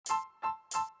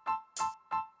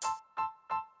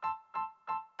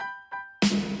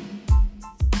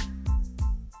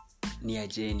Nia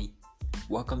Jenny.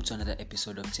 Welcome to another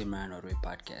episode of Tim Ryan Orwe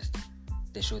Podcast,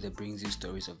 the show that brings you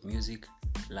stories of music,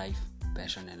 life,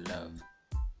 passion, and love,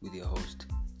 with your host,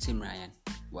 Tim Ryan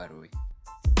Orwe.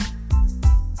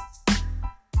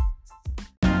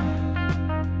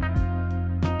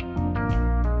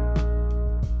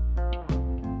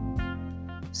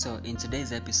 So, in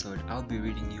today's episode, I'll be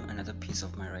reading you another piece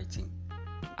of my writing.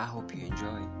 I hope you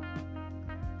enjoy.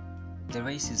 The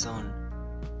race is on,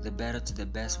 the battle to the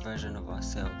best version of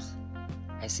ourselves.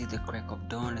 I see the crack of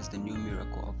dawn as the new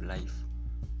miracle of life.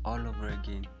 All over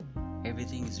again,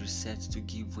 everything is reset to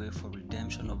give way for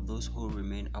redemption of those who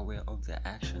remain aware of their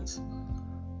actions.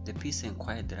 The peace and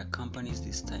quiet that accompanies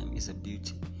this time is a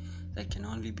beauty that can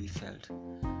only be felt.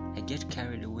 I get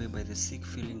carried away by the sick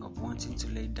feeling of wanting to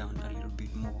lay down a little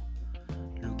bit more,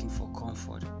 looking for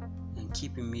comfort and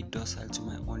keeping me docile to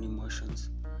my own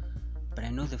emotions. But I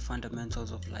know the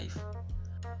fundamentals of life.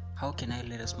 How can I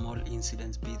let a small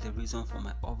incident be the reason for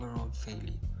my overall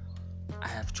failure? I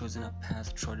have chosen a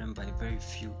path trodden by very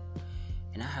few,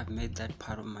 and I have made that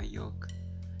part of my yoke.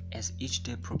 As each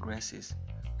day progresses,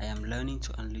 I am learning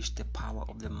to unleash the power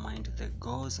of the mind that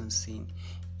goes unseen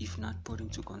if not put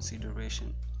into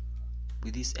consideration.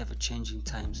 With these ever-changing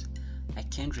times, I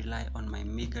can't rely on my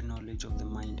meager knowledge of the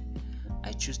mind.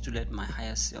 I choose to let my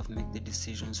higher self make the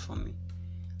decisions for me.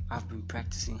 I've been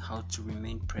practicing how to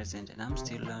remain present, and I'm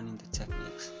still learning the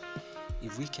techniques.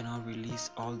 If we cannot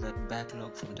release all that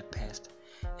backlog from the past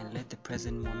and let the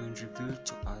present moment reveal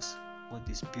to us what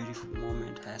this beautiful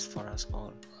moment has for us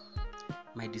all.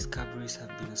 My discoveries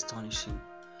have been astonishing.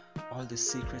 All the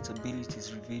secret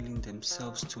abilities revealing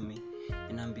themselves to me,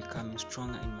 and I'm becoming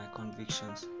stronger in my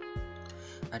convictions.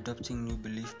 Adopting new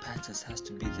belief patterns has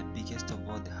to be the biggest of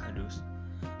all the hurdles.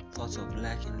 Thoughts of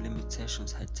lack and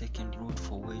limitations had taken root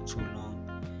for way too long.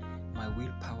 My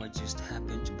willpower just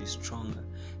happened to be stronger,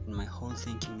 and my whole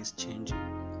thinking is changing.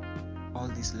 All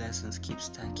these lessons keep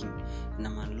stacking, and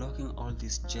I'm unlocking all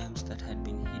these gems that had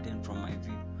been hidden from my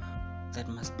view. That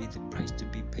must be the price to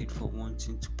be paid for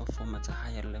wanting to perform at a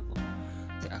higher level.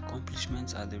 The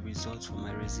accomplishments are the results for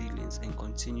my resilience and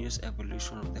continuous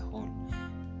evolution of the whole.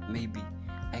 Maybe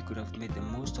I could have made the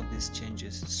most of these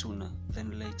changes sooner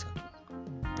than later.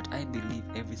 But I believe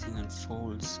everything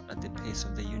unfolds at the pace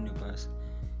of the universe.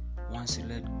 Once you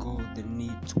let go of the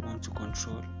need to want to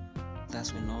control,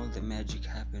 that's when all the magic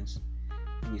happens.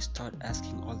 When you start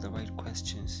asking all the right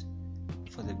questions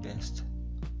for the best.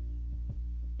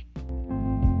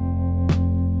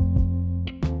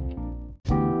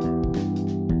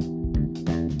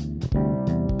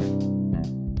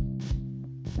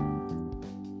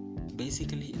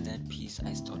 Basically, in that piece,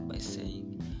 I start by saying,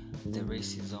 the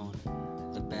race is on.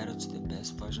 The battle to the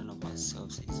best version of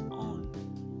ourselves is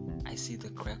on. I see the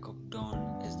crack of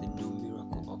dawn as the new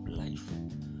miracle of life.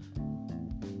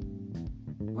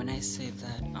 When I say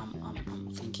that, I'm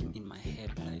thinking in my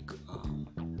head like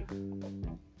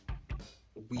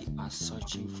we are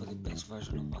searching for the best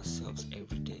version of ourselves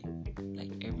every day.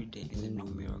 Like every day is a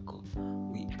new miracle.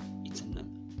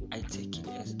 I take it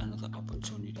as another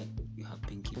opportunity. You have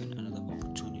been given another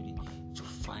opportunity to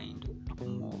find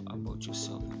more about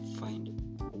yourself and find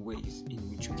ways in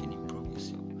which you can improve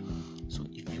yourself. So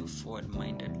if you're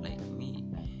forward-minded like me,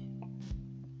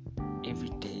 every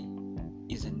day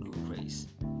is a new race.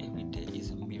 Every day is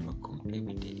a miracle.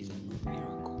 Every day is a new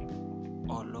miracle.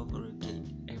 All over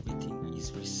again, everything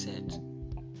is reset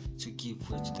to give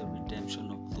way to the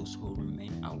redemption of those who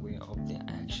remain aware of their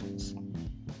actions.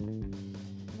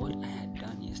 What I had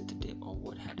done yesterday or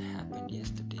what had happened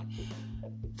yesterday,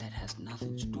 that has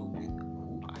nothing to do with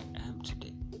who I am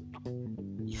today.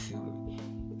 You feel me?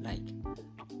 Like,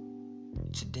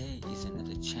 today is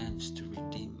another chance to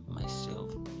redeem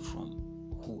myself from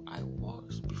who I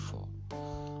was before.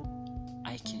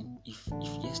 I can, if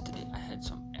yesterday I had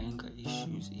some anger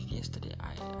issues, if yesterday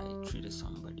I treated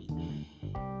somebody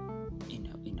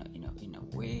in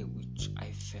a way which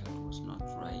I felt was not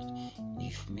right,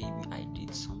 if maybe I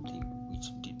did something which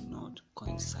did not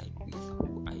coincide with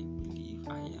who I believe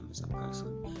I am as a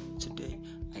person, today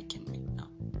I can make now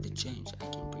the change. I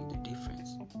can bring the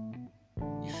difference.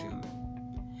 You feel me?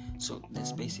 So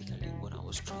that's basically what I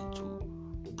was trying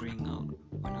to bring out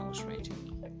when I was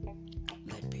writing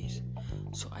that piece.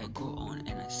 So I go on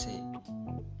and I say,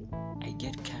 I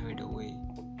get carried away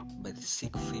by the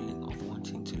sick feeling of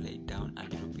wanting to lay down a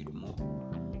little bit more.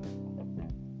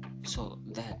 So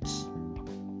that's,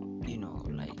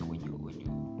 like when you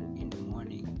in the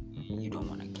morning, you don't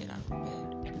want to get out of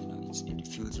bed. It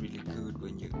feels really good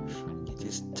when you're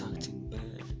just tucked in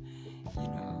bed,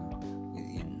 with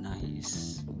your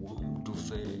nice warm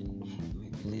duvet.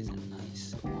 Maybe there's a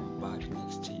nice warm body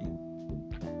next to you.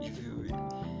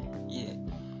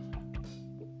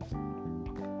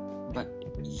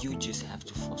 you just have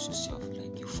to force yourself,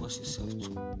 like you force yourself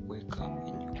to wake up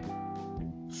and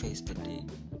you face the day.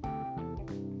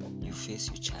 You face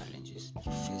your challenges.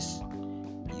 You face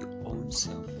your own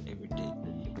self every day.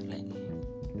 Like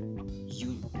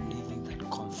you leaving that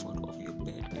comfort of your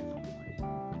bed every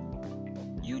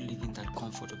morning. You leaving that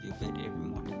comfort of your bed every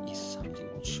morning is something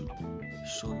which should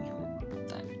show you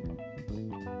that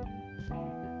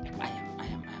I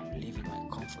am leaving my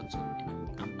comfort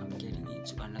zone and I'm getting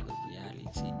into another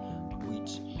reality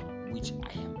which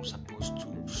I am supposed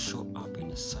to show up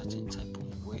in a certain type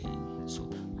of way. So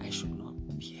I should not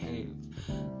behave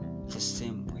the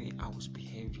same way I was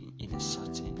behaving in a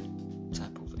certain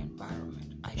type of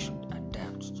environment. I should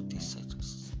adapt to this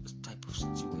type of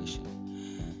situation.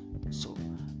 So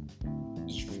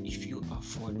if you are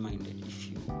forward-minded, if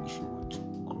you want to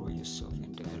grow yourself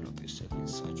and develop yourself in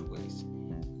such ways,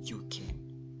 you can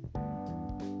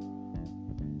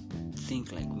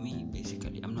think like me.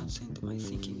 Basically, I'm not saying that my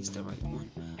thinking is the right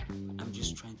one. I'm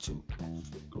just trying to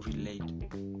relate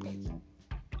with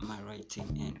my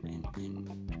writing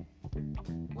and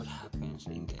what happens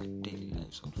in the daily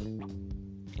lives of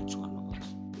each one of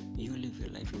us. You live your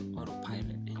life in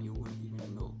autopilot and you won't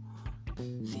even know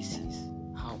this is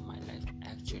how my life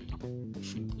actually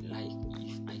should be like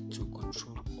if I took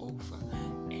control over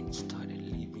and started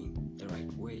living the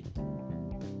right way.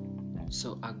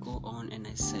 So I go on and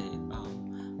I say,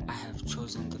 I have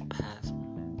chosen the path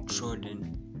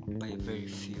trodden by very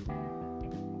few.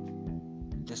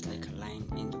 Just like a line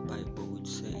in the Bible which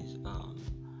says,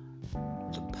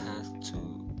 the path to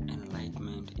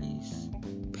enlightenment is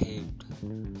paved,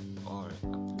 or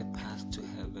the path to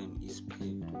heaven is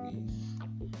paved with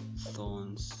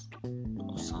thorns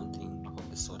or something of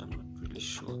the sort. I'm not really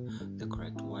sure the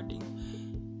correct wording,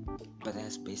 but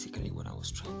that's basically what I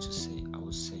was trying to say. I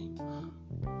was saying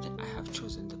that I have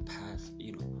chosen the path,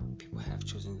 people have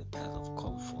chosen the path of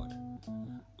comfort.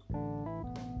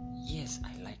 Yes,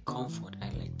 I like comfort, I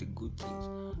like the good things,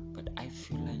 but I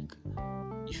feel like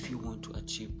if you want to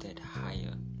achieve that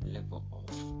higher level of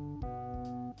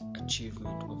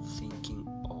achievement, of thinking,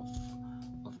 of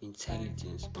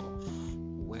intelligence, of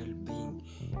well-being,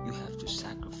 you have to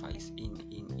sacrifice in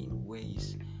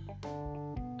ways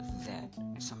that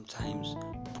sometimes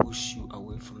push you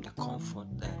away from the comfort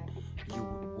that you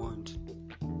would want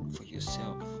for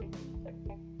yourself.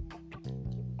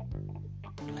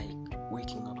 Like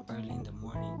waking up early in the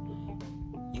morning,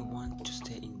 you want to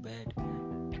stay in bed,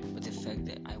 but the fact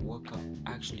that I woke up,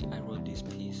 actually I wrote this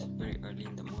piece very early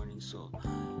in the morning, so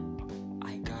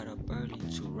I got up early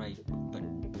to write, but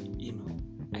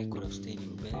I could have stayed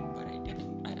in bed, but I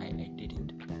didn't.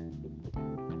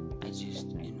 I just,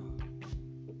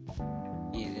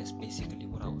 that's basically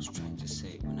what I was trying to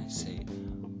say when I say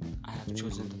I have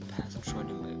chosen the path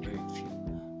trodden by very few.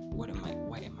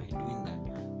 Why am I doing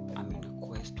that? I'm in a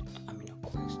quest. I'm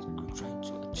trying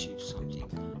to achieve something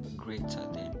greater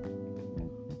than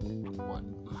what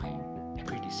my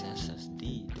predecessors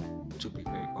did, to be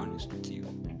very honest with you.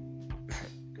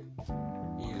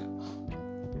 Yeah.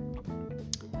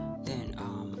 Then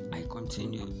I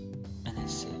continue and I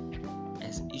say,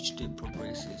 as each day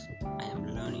progresses, I am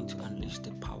learning to unleash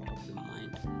the power of the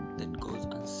mind that goes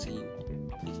unseen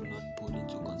if not put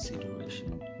into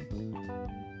consideration.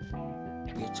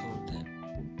 We are told that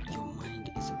your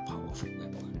mind is a powerful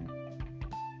weapon,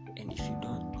 and if you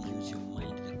don't use your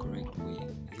mind the correct way,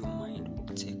 your mind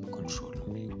will take control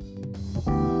of you.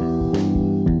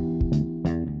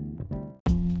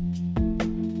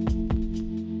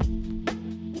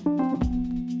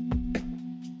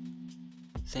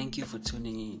 Thank you for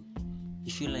tuning in.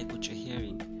 If you like what you're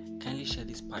hearing, kindly share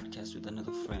this podcast with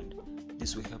another friend.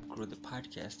 This will help grow the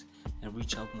podcast and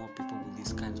reach out more people with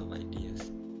these kinds of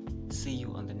ideas. See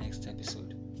you on the next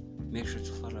episode. Make sure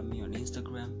to follow me on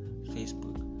Instagram,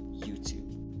 Facebook,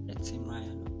 YouTube at Tim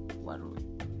Ryan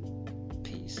Warui.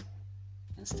 Peace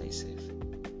and stay safe.